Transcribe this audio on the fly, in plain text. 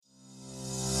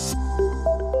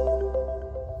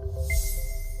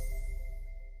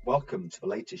welcome to the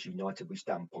latest United We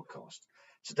Stand podcast.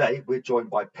 Today we're joined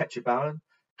by Petra Barron,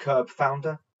 Curb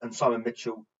founder, and Simon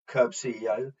Mitchell, Curb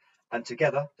CEO, and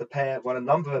together the pair run a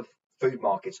number of food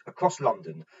markets across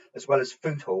London, as well as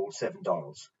Food Hall Seven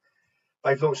Dials.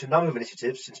 They've launched a number of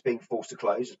initiatives since being forced to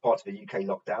close as part of the UK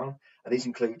lockdown, and these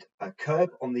include a Curb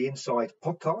on the Inside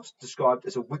podcast, described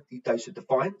as a weekly dose of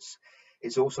defiance.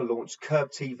 It's also launched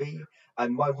Curb TV,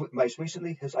 and most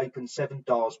recently has opened Seven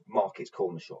Dials Markets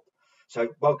Corner Shop. So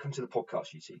welcome to the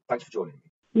podcast, you two. Thanks for joining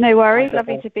me. No worries,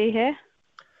 lovely to be here.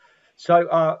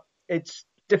 So it's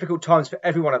difficult times for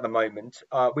everyone at the moment.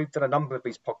 We've done a number of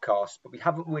these podcasts, but we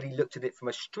haven't really looked at it from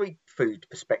a street food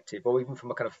perspective or even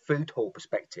from a kind of food hall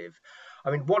perspective.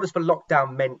 I mean, what has the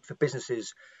lockdown meant for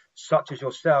businesses such as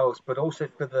yourselves, but also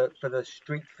for the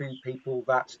street food people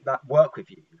that work with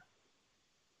you?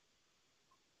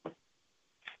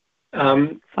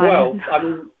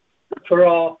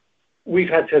 We've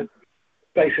had to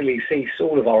basically cease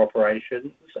all of our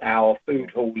operations. Our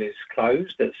food hall is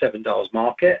closed at Seven Dials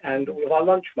Market, and all of our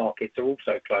lunch markets are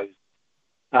also closed.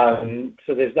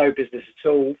 So there's no business at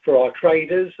all for our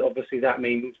traders. Obviously, that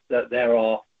means that there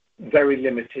are very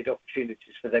limited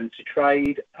opportunities for them to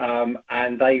trade,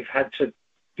 and they've had to,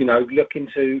 look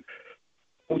into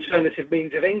alternative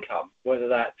means of income, whether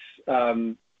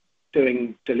that's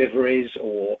doing deliveries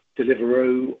or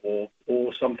Deliveroo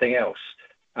or something else.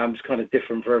 It's kind of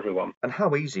different for everyone. And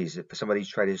how easy is it for some of these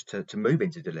traders to move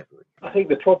into delivery? I think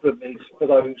the problem is for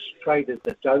those traders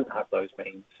that don't have those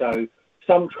means. So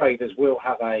some traders will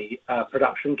have a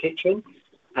production kitchen,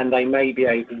 and they may be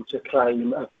able to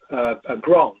claim a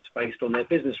grant based on their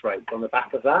business rate. On the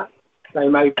back of that, they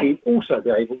may also be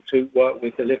able to work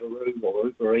with Deliveroo or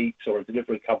Uber Eats or a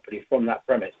delivery company from that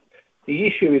premise. The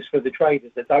issue is for the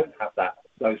traders that don't have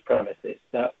those premises,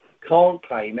 that can't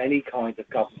claim any kind of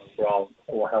government grant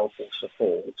or help or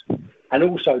support, and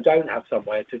also don't have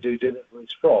somewhere to do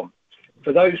deliveries from.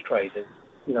 For those traders,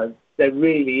 there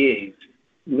really is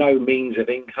no means of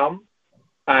income,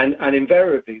 and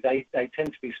invariably they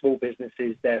tend to be small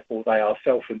businesses, therefore they are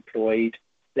self-employed,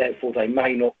 therefore they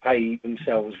may not pay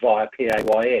themselves via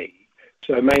PAYE,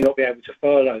 so they may not be able to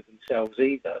furlough themselves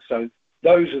either. So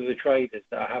those are the traders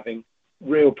that are having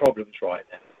real problems right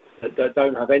now, that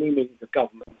don't have any means of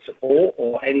government support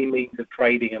or any means of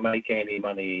trading and making any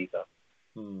money either.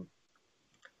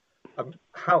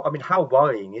 How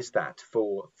worrying is that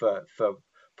for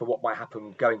what might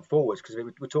happen going forwards? Because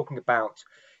we're talking about,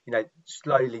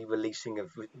 slowly releasing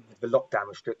of the lockdown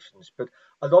restrictions, but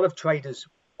a lot of traders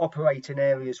operate in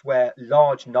areas where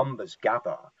large numbers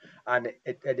gather, and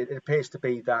it appears to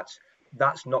be that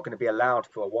that's not going to be allowed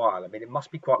for a while. I mean, it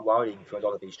must be quite worrying for a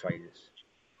lot of these traders.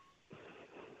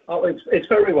 Oh, it's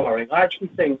very worrying. I actually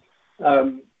think,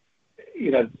 the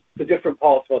different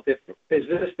parts of our different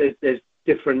business, there's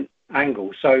different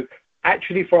angles. So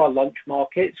actually for our lunch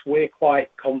markets, we're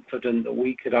quite confident that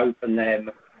we could open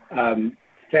them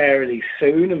fairly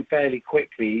soon and fairly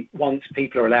quickly once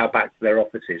people are allowed back to their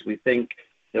offices. We think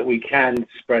that we can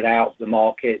spread out the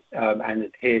market and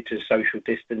adhere to social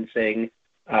distancing.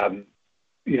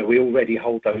 We already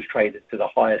hold those traders to the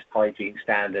highest hygiene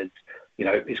standards.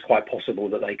 It's quite possible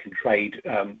that they can trade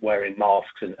wearing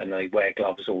masks and they wear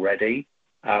gloves already,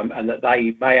 and that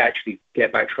they may actually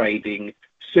get back trading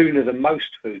sooner than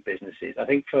most food businesses. I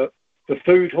think for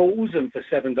food halls and for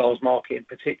Seven Dials Market in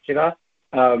particular,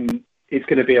 it's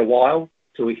going to be a while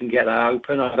till we can get that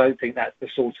open. I don't think that's the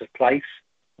sort of place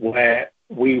where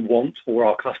we want or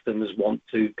our customers want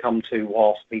to come to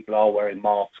whilst people are wearing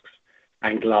masks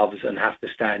and gloves and have to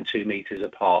stand 2 meters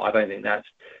apart. I don't think that's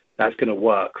going to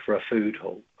work for a food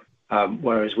hall.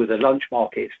 Whereas with a lunch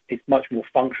market, it's much more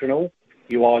functional.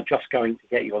 You are just going to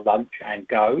get your lunch and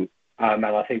go. And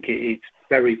I think it's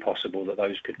very possible that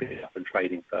those could be up and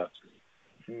trading first.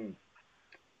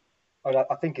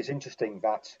 I think it's interesting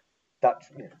that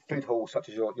food halls such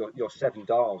as your Seven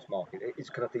Dials Market,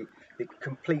 it's kind of the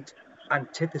complete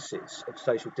antithesis of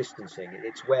social distancing.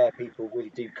 It's where people really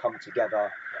do come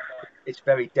together. It's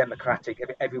very democratic.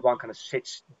 Everyone kind of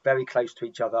sits very close to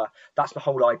each other. That's the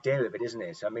whole idea of it, isn't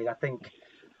it? I mean, I think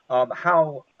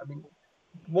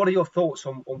what are your thoughts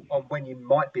on when you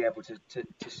might be able to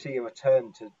see a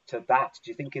return to that? Do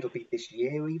you think it'll be this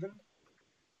year even?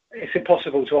 It's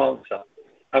impossible to answer.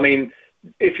 I mean,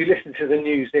 if you listen to the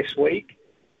news this week,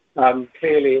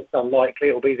 clearly it's unlikely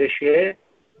it'll be this year,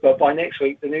 but by next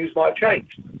week the news might have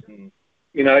changed.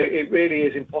 It really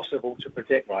is impossible to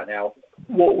predict right now.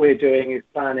 What we're doing is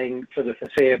planning for the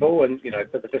foreseeable, and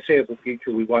for the foreseeable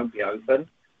future we won't be open.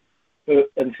 But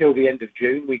until the end of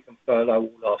June, we can furlough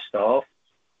all our staff,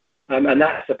 and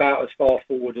that's about as far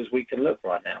forward as we can look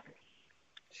right now.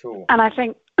 Sure. And I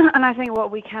think And I think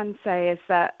what we can say is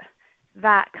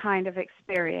that kind of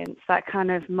experience, that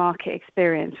kind of market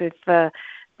experience with the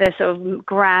sort of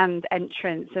grand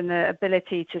entrance and the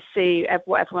ability to see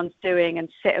what everyone's doing and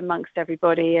sit amongst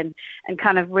everybody and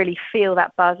kind of really feel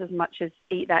that buzz as much as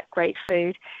eat that great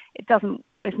food, it's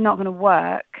not going to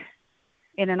work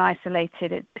in an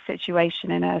isolated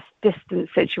situation, in a distant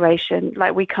situation.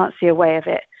 Like, we can't see a way of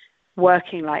it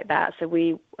working like that. So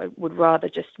we would rather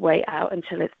just wait out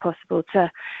until it's possible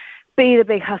to be the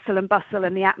big hustle and bustle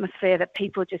and the atmosphere that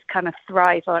people just kind of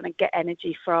thrive on and get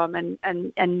energy from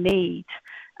and need.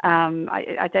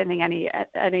 I don't think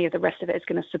any of the rest of it is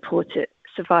going to support it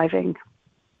surviving.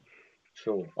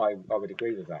 Sure, I would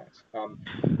agree with that.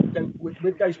 So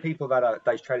with those people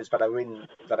those traders that are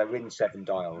in Seven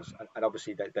Dials, and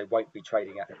obviously they won't be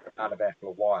trading out of there for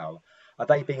a while, are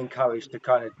they being encouraged to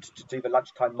kind of to do the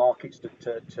lunchtime markets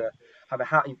to have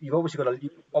you've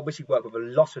obviously work with a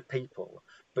lot of people,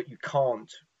 but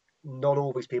not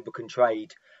all these people can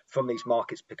trade from these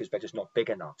markets because they're just not big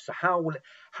enough. So how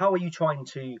are you trying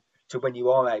to when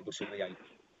you are able to reopen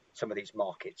some of these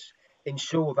markets,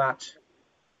 ensure that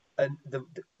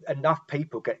enough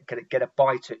people get a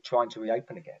bite at trying to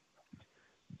reopen again?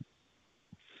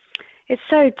 It's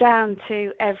so down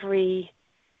to every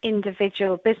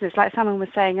individual business. Like someone was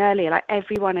saying earlier, like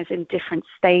everyone is in different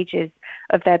stages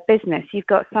of their business. You've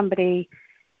got somebody,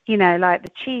 like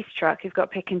the cheese truck who's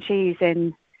got Pick and Cheese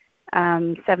in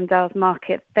Seven Dials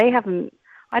Market. I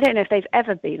don't know if they've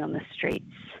ever been on the streets.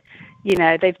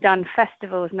 They've done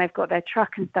festivals and they've got their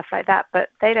truck and stuff like that, but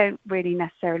they don't really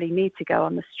necessarily need to go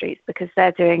on the streets because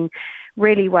they're doing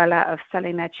really well out of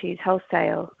selling their cheese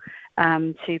wholesale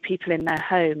to people in their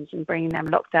homes and bringing them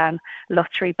lockdown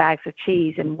lottery bags of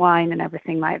cheese and wine and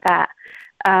everything like that.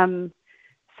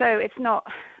 So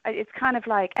it's kind of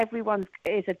like everyone's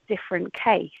is a different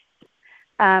case.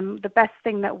 The best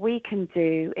thing that we can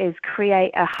do is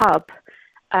create a hub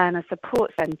and a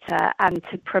support centre and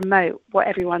to promote what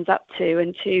everyone's up to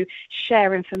and to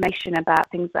share information about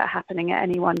things that are happening at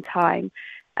any one time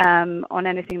on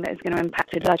anything that is going to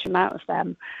impact a large amount of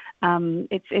them.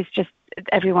 It's just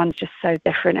everyone's just so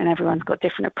different and everyone's got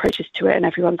different approaches to it and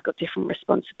everyone's got different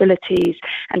responsibilities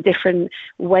and different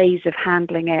ways of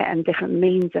handling it and different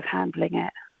means of handling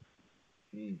it.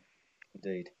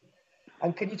 Indeed.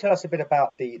 And can you tell us a bit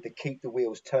about the Keep the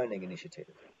Wheels Turning initiative?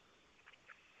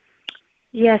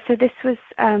 Yeah, so this was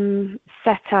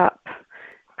set up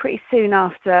pretty soon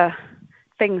after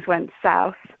things went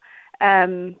south,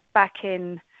 back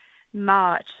in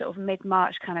March, sort of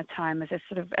mid-March kind of time, as a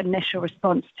sort of initial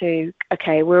response to,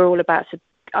 okay, we're all about to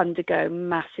undergo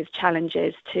massive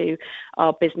challenges to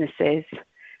our businesses.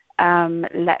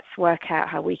 Let's work out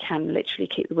how we can literally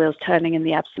keep the wheels turning in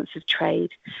the absence of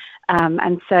trade.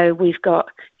 And so we've got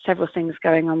several things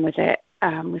going on with it.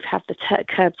 We've had the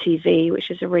Curb TV, which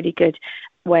is a really good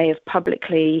way of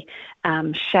publicly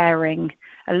sharing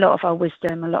a lot of our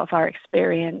wisdom, a lot of our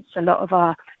experience, a lot of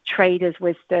our traders'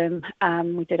 wisdom.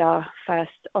 We did our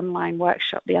first online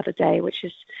workshop the other day, which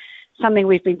is something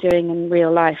we've been doing in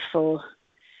real life for,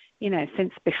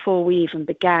 since before we even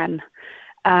began.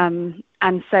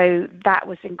 And so that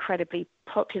was incredibly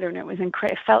popular and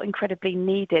it felt incredibly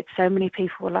needed. So many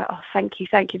people were like, oh, thank you.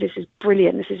 This is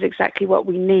brilliant. This is exactly what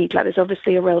we need. Like, there's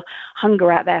obviously a real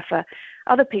hunger out there for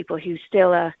other people who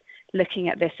still are looking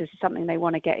at this as something they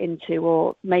want to get into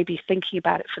or maybe thinking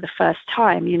about it for the first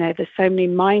time. There's so many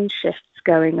mind shifts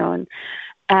going on.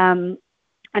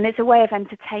 And it's a way of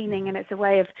entertaining and it's a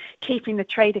way of keeping the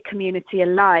trader community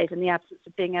alive in the absence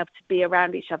of being able to be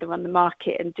around each other on the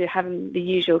market and having the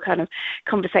usual kind of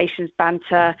conversations,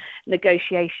 banter,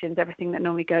 negotiations, everything that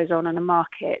normally goes on in a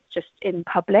market, just in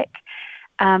public.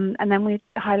 And then we're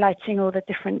highlighting all the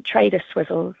different trader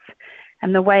swivels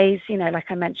and the ways,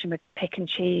 like I mentioned with Pick and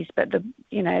Cheese, but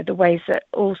the ways that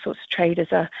all sorts of traders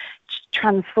are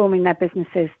transforming their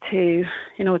businesses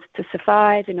in order to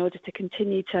survive, in order to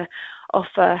continue to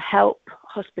offer help,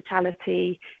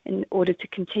 hospitality, in order to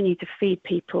continue to feed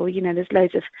people. There's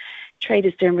loads of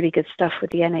traders doing really good stuff with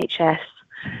the NHS.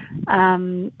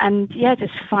 And yeah,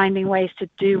 just finding ways to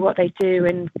do what they do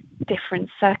in different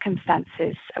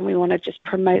circumstances. And we want to just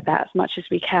promote that as much as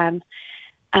we can.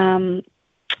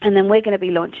 And then we're going to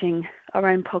be launching our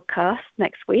own podcast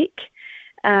next week,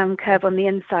 Curb on the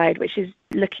Inside, which is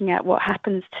looking at what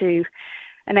happens to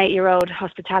an 8-year-old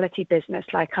hospitality business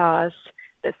like ours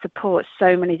that supports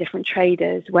so many different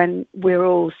traders when we're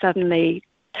all suddenly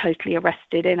totally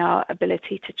arrested in our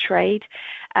ability to trade,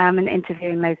 and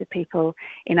interviewing loads of people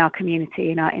in our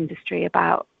community, in our industry,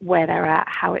 about where they're at,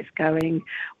 how it's going,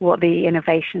 what the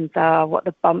innovations are, what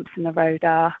the bumps in the road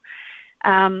are.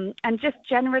 and just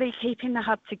generally keeping the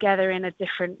hub together in a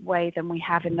different way than we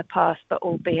have in the past, but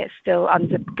albeit still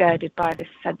undergirded by this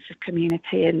sense of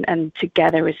community and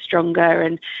together is stronger,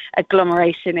 and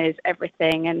agglomeration is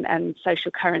everything, and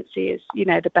social currency is,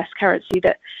 the best currency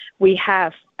that we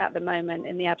have at the moment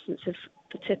in the absence of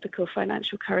the typical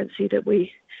financial currency that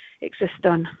we exist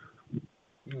on.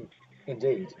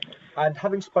 Indeed. And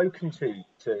having spoken to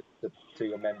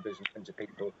your members and to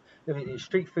people,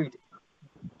 street food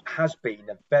has been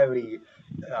a very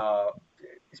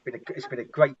it's been a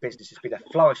great business. It's been a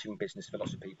flourishing business for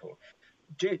lots of people.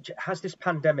 Has this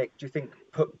pandemic, do you think,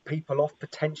 put people off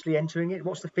potentially entering it?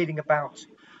 What's the feeling about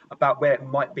where it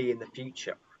might be in the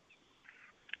future?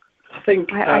 I think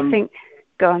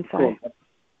go on, sorry.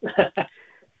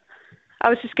 I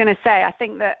was just going to say, I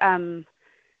think that I'm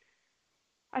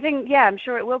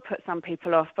sure it will put some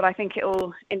people off, but I think it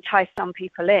will entice some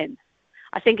people in.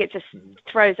 I think it just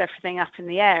throws everything up in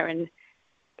the air and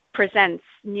presents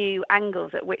new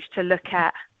angles at which to look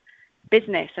at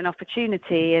business and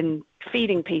opportunity and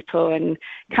feeding people and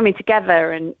coming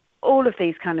together and all of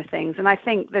these kind of things. And I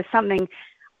think there's something,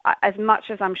 as much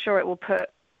as I'm sure it will put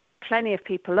plenty of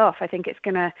people off, I think it's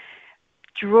going to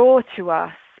draw to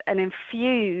us and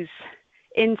infuse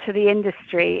into the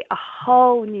industry a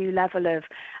whole new level of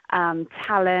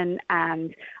talent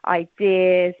and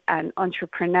ideas and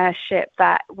entrepreneurship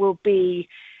that will be,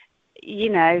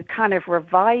 kind of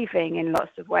reviving in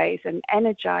lots of ways and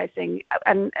energizing.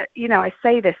 And, I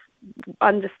say this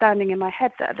understanding in my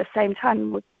head that at the same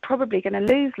time we're probably going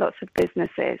to lose lots of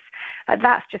businesses.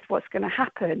 That's just what's going to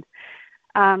happen.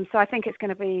 So I think it's going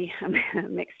to be a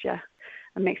mixture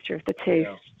of the two.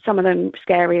 Yeah. Some of them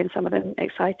scary and some of them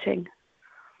exciting.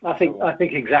 I think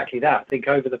exactly that. I think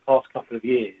over the past couple of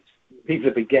years, people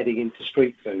have been getting into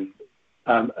street food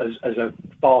as a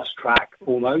fast track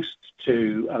almost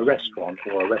to a restaurant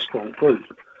or a restaurant group.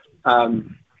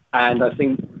 And I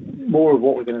think more of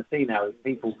what we're going to see now is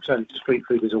people turn to street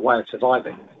food as a way of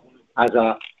surviving. As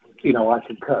I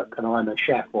can cook and I'm a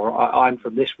chef, or I'm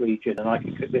from this region and I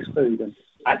can cook this food, and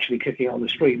actually cooking it on the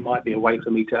street might be a way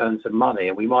for me to earn some money,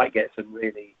 and we might get some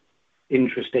really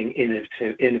interesting,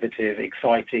 innovative,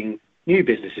 exciting new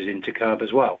businesses into Curb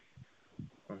as well.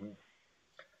 Mm-hmm.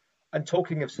 And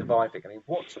talking of surviving,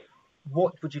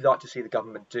 what would you like to see the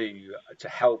government do to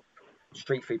help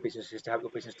street food businesses, to help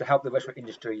your business, to help the restaurant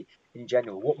industry in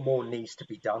general? What more needs to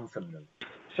be done from them?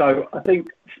 So I think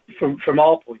from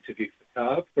our point of view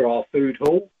for Curb, for our food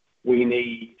hall, we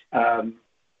need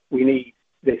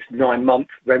this 9-month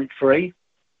rent-free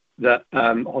that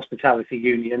Hospitality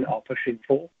Union are pushing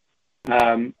for.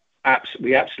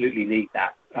 We absolutely need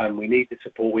that. We need the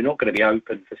support. We're not going to be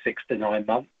open for 6 to 9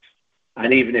 months.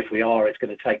 And even if we are, it's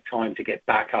going to take time to get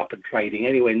back up and trading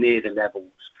anywhere near the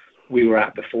levels we were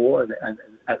at before and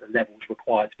at the levels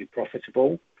required to be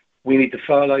profitable. We need the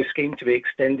furlough scheme to be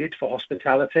extended for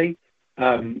hospitality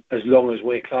as long as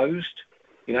we're closed.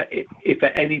 If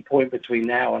at any point between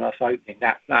now and us opening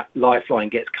that lifeline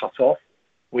gets cut off,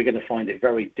 we're going to find it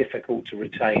very difficult to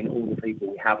retain all the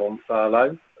people we have on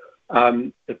furlough.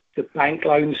 The bank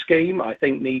loan scheme, I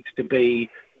think, needs to be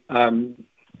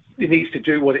it needs to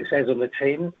do what it says on the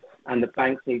tin, and the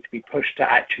banks need to be pushed to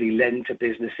actually lend to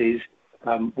businesses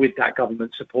with that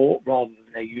government support rather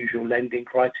than their usual lending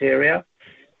criteria.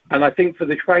 And I think for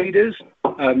the traders,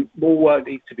 more work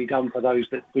needs to be done for those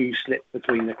that do slip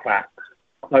between the cracks,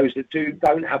 those that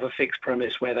don't have a fixed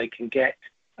premise where they can get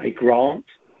a grant,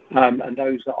 and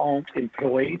those that aren't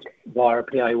employed via a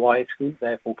PAYE scheme,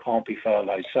 therefore can't be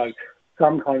furloughed. So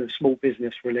some kind of small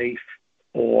business relief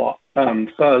or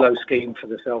furlough scheme for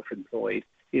the self-employed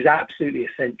is absolutely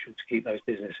essential to keep those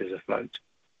businesses afloat.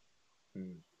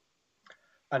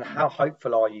 And how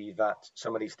hopeful are you that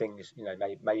some of these things,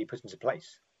 may be put into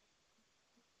place?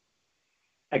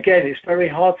 Again, it's very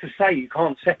hard to say. You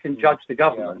can't second judge the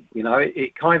government. Yeah.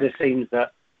 It kind of seems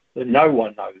that no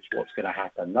one knows what's going to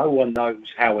happen. No one knows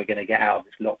how we're going to get out of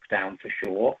this lockdown for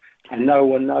sure, and no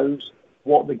one knows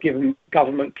what the given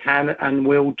government can and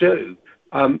will do.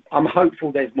 I'm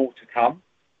hopeful there's more to come.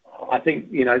 I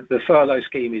think, the furlough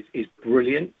scheme is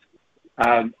brilliant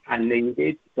and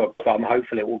needed, but I'm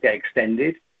hopeful it will get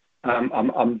extended.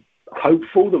 I'm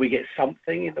hopeful that we get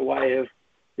something in the way of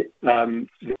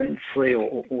rent-free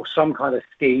or some kind of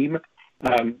scheme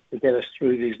to get us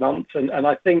through these months. And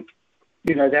I think,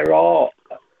 there are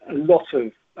a lot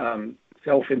of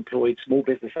self-employed small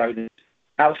business owners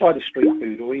outside of street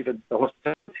food or even the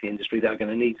hospitality industry that are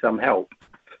going to need some help.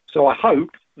 So I hope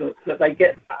that they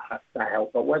get that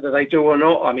help, but whether they do or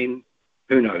not,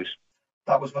 who knows?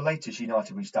 That was the latest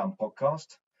United We Stand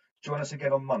podcast. Join us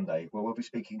again on Monday, where we'll be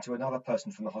speaking to another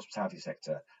person from the hospitality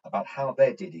sector about how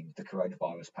they're dealing with the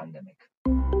coronavirus pandemic.